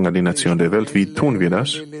Verbreitung an die Nation der Welt, wie tun wir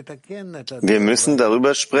das? Wir müssen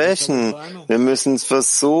darüber sprechen. Wir müssen es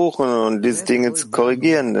versuchen und diese Dinge zu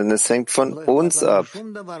korrigieren, denn es hängt von uns ab.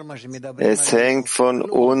 Es hängt von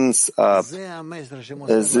uns ab.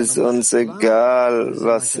 Es ist uns egal,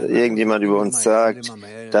 was irgendjemand über uns sagt.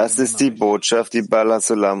 Das ist die Botschaft, die Baal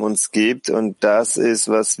HaSulam uns gibt, und das ist,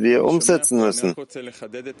 was wir umsetzen müssen.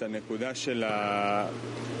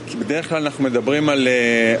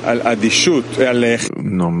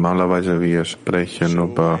 Normalerweise wir sprechen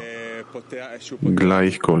über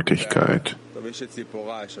Gleichgültigkeit.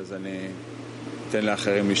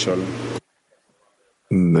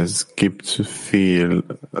 Es gibt viel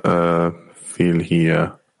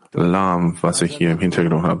hier Lärm, was ich hier im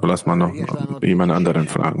Hintergrund habe. Lass mal noch jemand anderen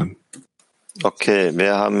fragen. Okay,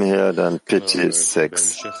 wir haben hier dann Pity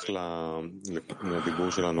 6.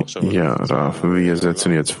 Ja, Raf, wir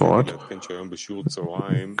setzen jetzt fort.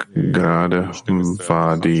 Gerade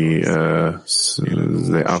war der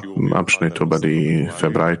Abschnitt über die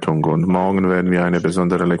Verbreitung und morgen werden wir eine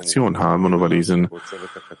besondere Lektion haben über diesen,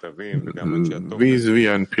 wie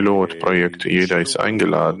ein Pilotprojekt. Jeder ist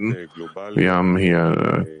eingeladen. Wir haben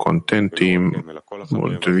hier Content-Team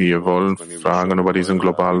und wir wollen fragen über diesen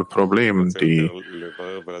globalen Problem, die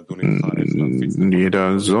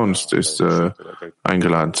jeder sonst ist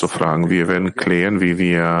eingeladen zu fragen. Wir werden klären, wie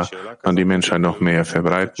wir an die Menschheit noch mehr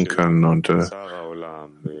verbreiten können und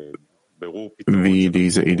wie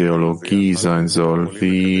diese Ideologie sein soll.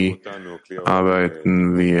 Wie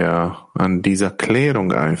arbeiten wir an dieser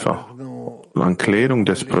Klärung einfach? An Klärung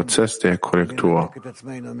des Prozesses der Korrektur,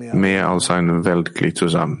 mehr als ein Weltglied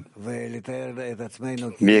zusammen.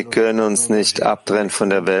 Wir können uns nicht abtrennen von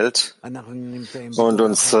der Welt und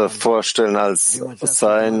uns vorstellen, als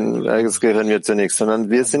gehören wir zu nichts, sondern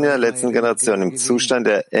wir sind in der letzten Generation im Zustand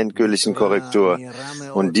der endgültigen Korrektur.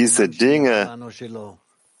 Und diese Dinge,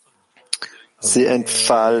 sie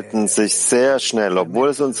entfalten sich sehr schnell, obwohl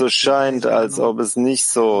es uns so scheint, als ob es nicht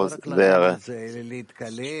so wäre.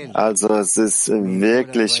 Also es ist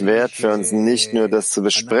wirklich wert für uns, nicht nur das zu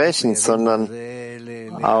besprechen, sondern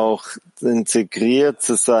auch integriert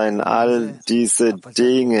zu sein, all diese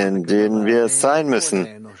Dinge, in denen wir sein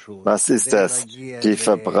müssen. Was ist das? Die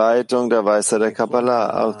Verbreitung der Weisheit der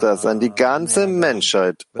Kabbalah, auch das an die ganze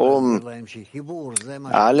Menschheit, um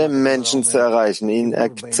alle Menschen zu erreichen, ihnen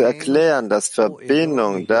zu erklären, dass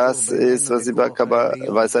Verbindung, das ist, was die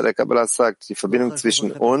Weisheit der Kabbalah sagt, die Verbindung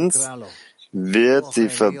zwischen uns wird die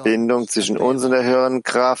Verbindung zwischen uns und der höheren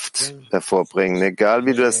Kraft hervorbringen, egal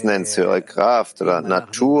wie du das nennst, höhere Kraft oder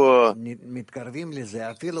Natur. Wenn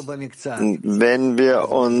wir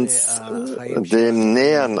uns dem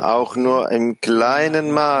nähern, auch nur im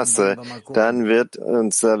kleinen Maße, dann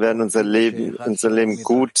werden unser Leben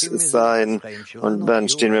gut sein und dann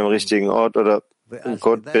stehen wir im richtigen Ort oder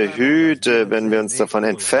Gott behüte, wenn wir uns davon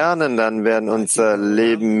entfernen, dann werden unser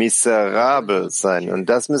Leben miserabel sein. Und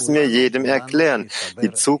das müssen wir jedem erklären.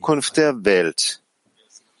 Die Zukunft der Welt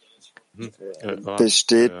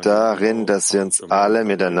besteht darin, dass wir uns alle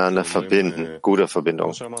miteinander verbinden. Gute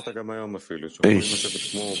Verbindung.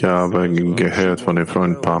 Ich habe gehört von den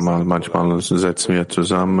Freunden ein paar Mal, manchmal setzen wir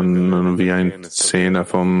zusammen wie ein Zehner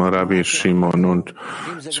vom Rabbi Shimon und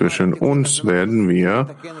zwischen uns werden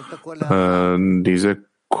wir diese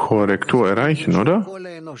Korrektur erreichen, oder?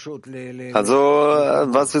 Also,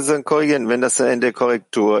 was willst du denn korrigieren? Wenn das Ende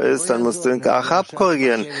Korrektur ist, dann musst du den Ahab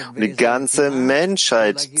korrigieren und die ganze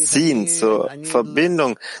Menschheit ziehen zur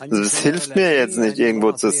Verbindung. Also, es hilft mir jetzt nicht,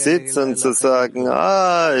 irgendwo zu sitzen und zu sagen,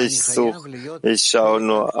 ich schaue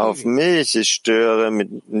nur auf mich, ich störe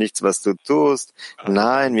mit nichts, was du tust.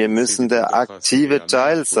 Nein, wir müssen der aktive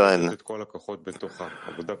Teil sein.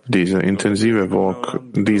 Diese intensive Work,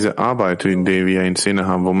 diese Arbeit, in der wir in Szene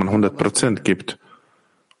haben, wo man 100% gibt,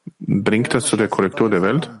 bringt das zu der Korrektur der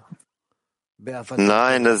Welt?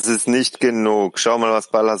 Nein, das ist nicht genug. Schau mal,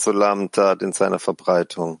 was Baal HaSulam tat in seiner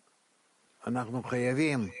Verbreitung.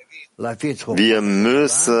 Wir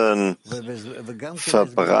müssen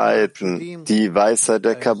verbreiten die Weisheit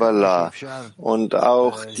der Kabbalah und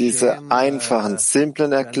auch diese einfachen,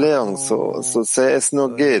 simplen Erklärungen, so sehr es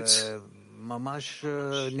nur geht.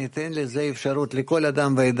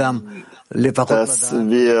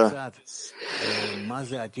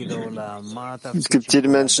 Es gibt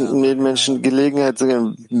jedem Menschen Gelegenheit zu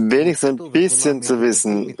geben, wenigstens ein bisschen zu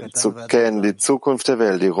wissen, zu kennen, die Zukunft der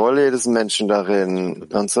Welt, die Rolle jedes Menschen darin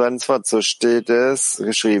und so weiter und so fort. So steht es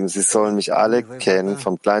geschrieben. Sie sollen mich alle kennen,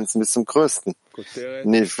 vom Kleinsten bis zum Größten.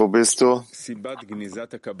 Nif, wo bist du?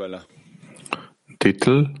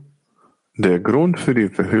 Titel: Der Grund für die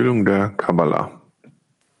Verhüllung der Kabbalah.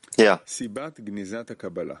 Ja.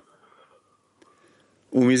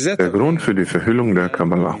 Der Grund für die Verhüllung der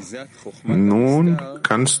Kabbalah. Nun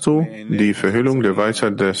kannst du die Verhüllung der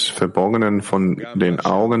Weisheit des Verborgenen von den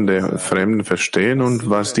Augen der Fremden verstehen und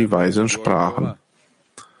was die Weisen sprachen.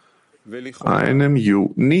 Einem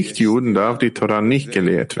Nichtjuden darf die Torah nicht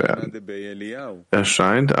gelehrt werden. Es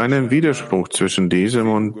scheint einen Widerspruch zwischen diesem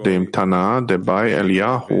und dem Tanah der bei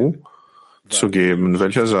Eliyahu zu geben,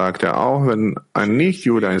 welcher sagte, auch wenn ein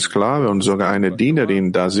Nichtjude, ein Sklave und sogar eine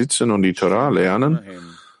Dienerin da sitzen und die Torah lernen,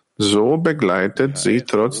 so begleitet sie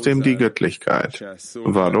trotzdem die Göttlichkeit.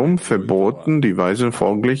 Warum verboten die Weisen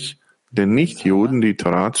folglich den Nichtjuden die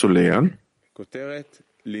Torah zu lehren?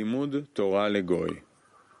 Die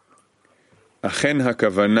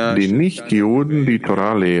Nichtjuden die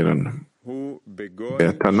Torah lehren.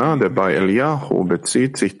 Der Tanah, der bei Eliyahu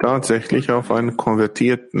bezieht sich tatsächlich auf einen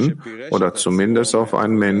Konvertierten oder zumindest auf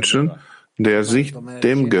einen Menschen, der sich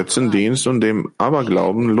dem Götzendienst und dem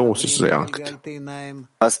Aberglauben lossagt.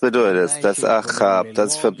 Was bedeutet es? Das Achab,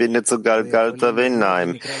 das verbindet zu Galgalta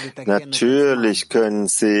Venaim. Natürlich können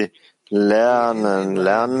sie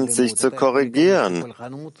lernen, sich zu korrigieren.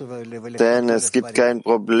 Denn es gibt kein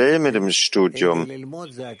Problem mit dem Studium.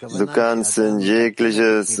 Du kannst in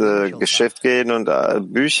jegliches Geschäft gehen und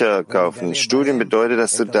Bücher kaufen. Studium bedeutet,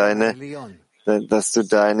 dass du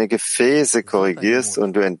deine Gefäße korrigierst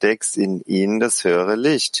und du entdeckst in ihnen das höhere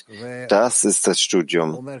Licht. Das ist das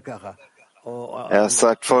Studium. Er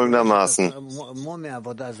sagt folgendermaßen,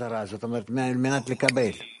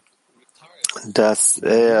 dass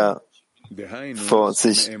er vor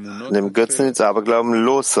sich dem Götzendienst Aberglauben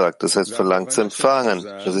lossagt, das heißt verlangt zu empfangen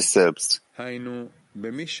für sich selbst.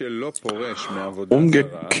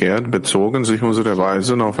 Umgekehrt bezogen sich unsere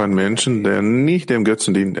Weisen auf einen Menschen, der nicht dem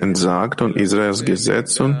Götzendienst entsagt und Israels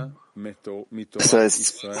Gesetz und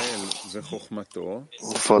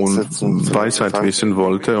Weisheit wissen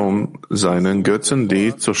wollte, um seinen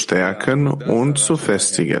Götzendienst zu stärken und zu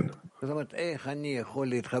festigen. Das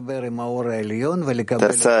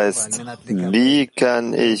heißt, wie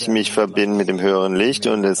kann ich mich verbinden mit dem höheren Licht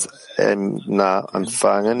und es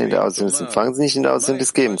empfangen in der Ausdehnung des Empfangs, nicht in der Ausdehnung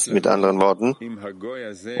des Gebens? Mit anderen Worten.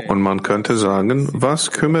 Und man könnte sagen, was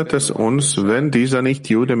kümmert es uns, wenn dieser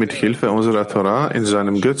Nicht-Jude mit Hilfe unserer Torah in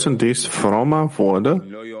seinem Götzendienst frommer wurde?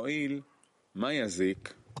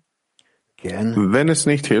 Wenn es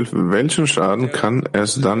nicht hilft, welchen Schaden kann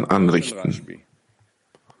es dann anrichten?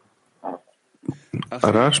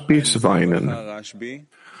 Rashbis Weinen.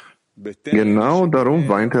 Genau darum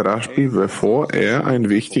weinte Rashbi, bevor er ein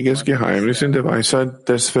wichtiges Geheimnis in der Weisheit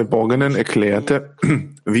des Verborgenen erklärte,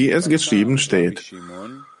 wie es geschrieben steht.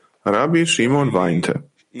 Rabbi Shimon weinte.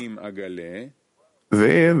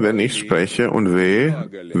 Wehe, wenn ich spreche, und wehe,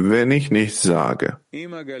 wenn ich nichts sage.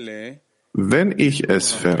 Wenn ich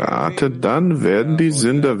es verrate, dann werden die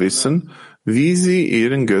Sünder wissen, wie sie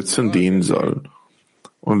ihren Götzen dienen sollen.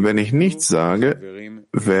 Und wenn ich nichts sage,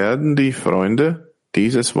 werden die Freunde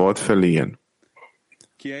dieses Wort verlieren.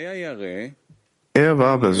 Er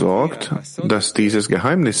war besorgt, dass dieses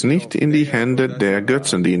Geheimnis nicht in die Hände der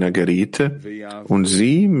Götzendiener geriete und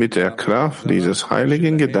sie mit der Kraft dieses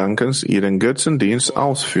heiligen Gedankens ihren Götzendienst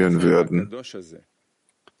ausführen würden.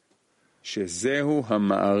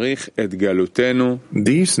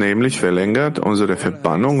 Dies nämlich verlängert unsere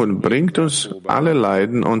Verbannung und bringt uns alle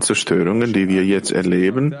Leiden und Zerstörungen, die wir jetzt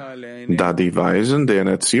erleben, da die Weisen der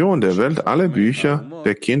Nation der Welt alle Bücher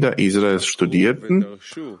der Kinder Israels studierten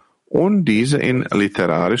und diese in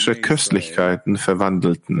literarische Köstlichkeiten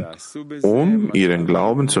verwandelten, um ihren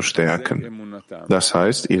Glauben zu stärken. Das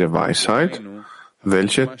heißt, ihre Weisheit,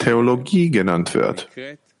 welche Theologie genannt wird.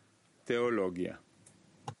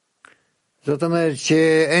 Das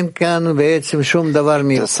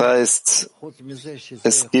heißt,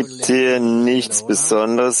 es gibt hier nichts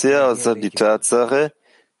Besonderes hier, außer die Tatsache,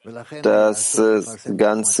 dass die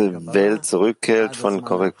ganze Welt zurückhält von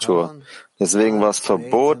Korrektur. Deswegen war es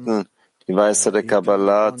verboten, die Weisheit der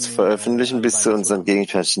Kabbalah zu veröffentlichen bis zu unseren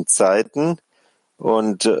gegenwärtigen Zeiten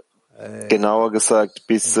und genauer gesagt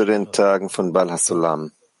bis zu den Tagen von Baal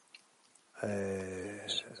HaSulam.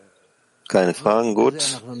 Keine Fragen?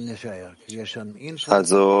 Gut.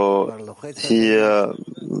 Also hier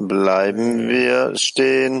bleiben wir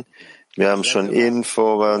stehen. Wir haben schon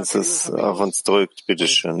Info, weil uns das auf uns drückt. Bitte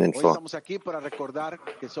schön, Info.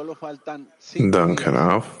 Danke,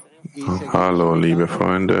 Raf. Hallo, liebe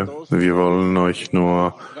Freunde. Wir wollen euch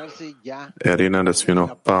nur erinnern, dass wir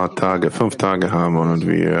noch ein paar Tage, 5 Tage haben und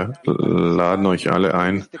wir laden euch alle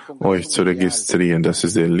ein, euch zu registrieren. Das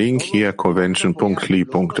ist der Link hier,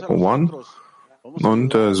 convention.ly.one.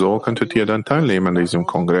 Und so könntet ihr dann teilnehmen an diesem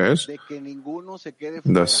Kongress,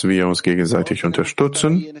 dass wir uns gegenseitig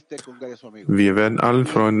unterstützen. Wir werden allen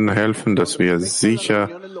Freunden helfen, dass wir sicher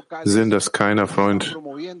sind, dass keiner Freund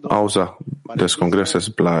außer des Kongresses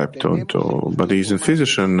bleibt. Und bei diesen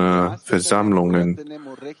physischen Versammlungen,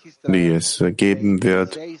 die es geben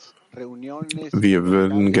wird, wir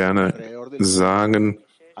würden gerne sagen,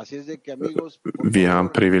 wir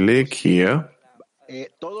haben Privileg hier,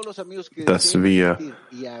 dass wir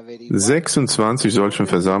 26 solchen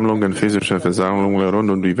Versammlungen, physischen Versammlungen rund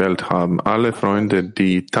um die Welt haben. Alle Freunde,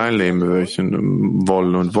 die teilnehmen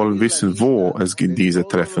wollen und wollen wissen, wo es diese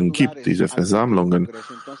Treffen gibt, diese Versammlungen.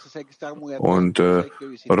 Und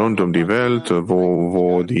rund um die Welt,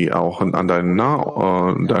 wo die auch an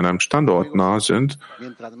deinem Standort nah sind,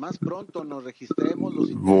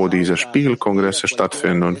 wo diese Spiegelkongresse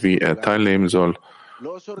stattfinden und wie er teilnehmen soll.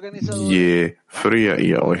 Je früher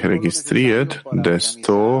ihr euch registriert,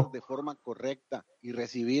 desto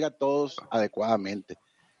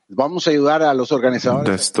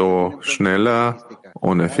schneller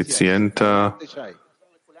und effizienter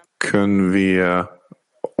können wir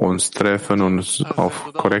uns treffen und uns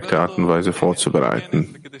auf korrekte Art und Weise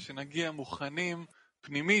vorzubereiten.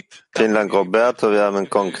 Vielen Dank, Roberto. Wir haben einen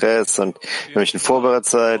Kongress und wir möchten vorbereitet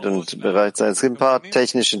sein und bereit sein. Es gibt ein paar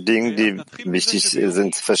technische Dinge, die wichtig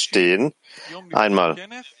sind zu verstehen. Einmal,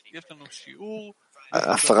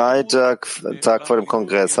 Freitag, Tag vor dem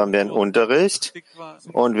Kongress, haben wir einen Unterricht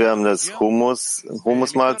und wir haben das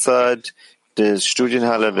Hummusmahlzeit. Die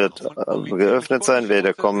Studienhalle wird geöffnet sein. Wer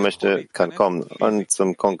da kommen möchte, kann kommen. Und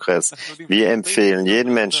zum Kongress. Wir empfehlen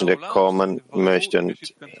jedem Menschen, der kommen möchte und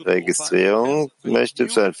Registrierung möchte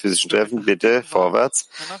zu einem physischen Treffen, bitte vorwärts.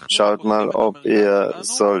 Schaut mal, ob ihr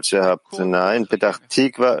solche habt. In Petach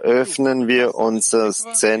Tikva öffnen wir unser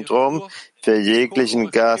Zentrum für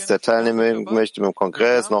jeglichen Gast, der teilnehmen möchte im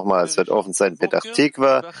Kongress. Nochmal, es wird offen sein in Petach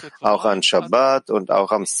Tikva, auch an Shabbat und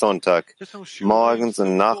auch am Sonntag, morgens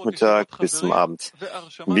und Nachmittag bis zum Abend.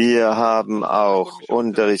 Wir haben auch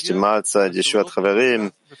Unterricht, die Mahlzeit, Yeshuat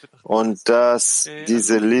Chaverim, und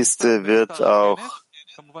diese Liste wird auch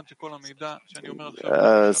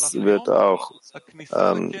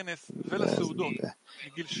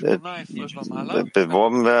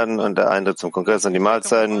beworben werden, und der Eintritt zum Kongress und die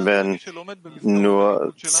Mahlzeiten werden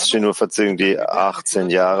nur Verzögerungen, die 18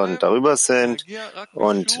 Jahre und darüber sind.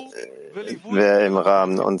 Und wer im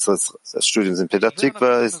Rahmen unseres Studiums in Petach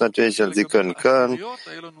Tikva ist, natürlich, und Sie können.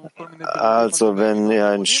 Also wenn ihr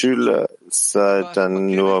ein Schüler seid, dann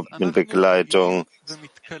nur in Begleitung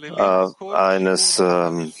eines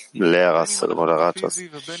Lehrers oder Moderators.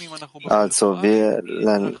 Also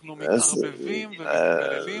wenn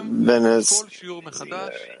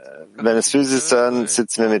es physisch ist, dann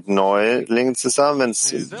sitzen wir mit Neulingen zusammen. Wenn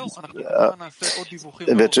es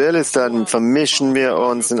virtuell ist, dann vermischen wir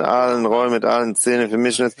uns in allen Räumen, mit allen Szenen,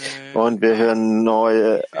 vermischen uns, und wir hören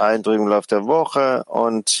neue Eindrücke im Laufe der Woche,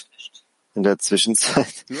 und in der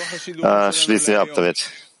Zwischenzeit schließen wir ab damit.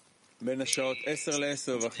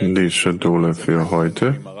 Die Schedule für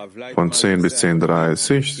heute von 10 bis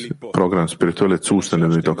 10:30 Programm Spirituelle Zustände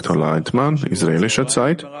mit Dr. Leitmann, israelischer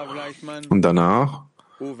Zeit, und danach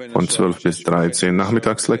von 12 bis 13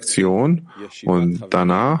 Nachmittagslektion, und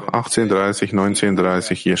danach 18:30,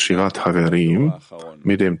 19:30 Yeshivat Haverim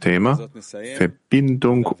mit dem Thema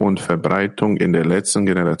Verbindung und Verbreitung in der letzten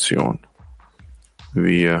Generation.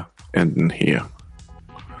 Wir enden hier.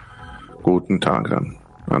 Guten Tag dann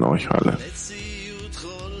an euch alle.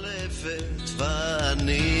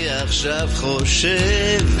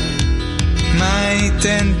 מה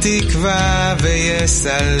ייתן תקווה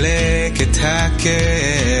ויסלק את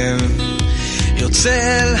הכאב? יוצא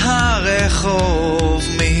אל הרחוב,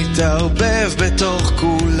 מתערבב בתוך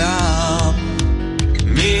כולם.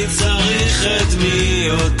 מי צריך את מי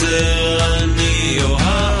יותר, אני או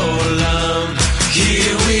העולם?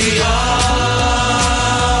 Here we are,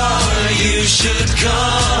 you should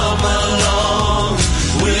come along.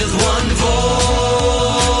 With one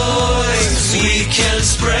voice we can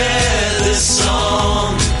spread this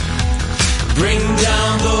song. Bring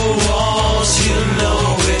down the walls, you know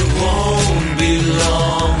it won't be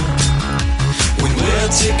long. When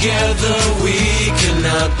we're together we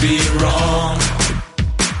cannot be wrong.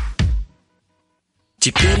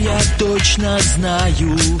 Теперь я точно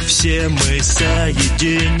знаю, все мы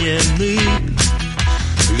соединены.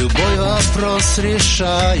 Любой вопрос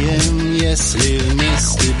решаем, если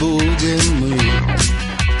вместе будем мы.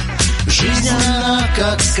 Жизнь она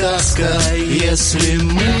как сказка, если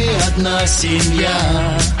мы одна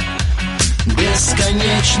семья.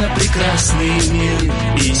 Бесконечно прекрасный мир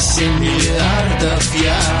и 7 миллиардов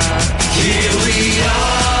я. Here we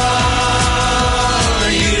are,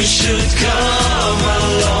 you should come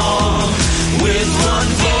along. With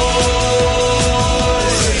one voice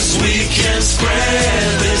we can spread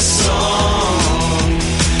this song.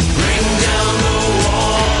 Bring down the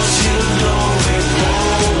walls, you know it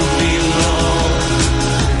won't be long.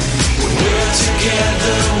 When we're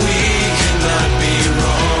together we cannot be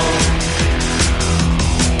wrong.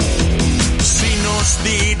 Si nos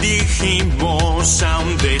dirigimos a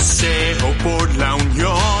un deseo por la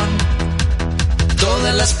unión,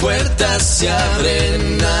 todas las puertas se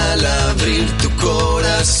abren al abrir tu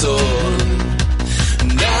corazón.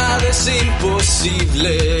 Nada es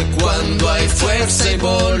imposible cuando hay fuerza y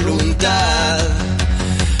voluntad.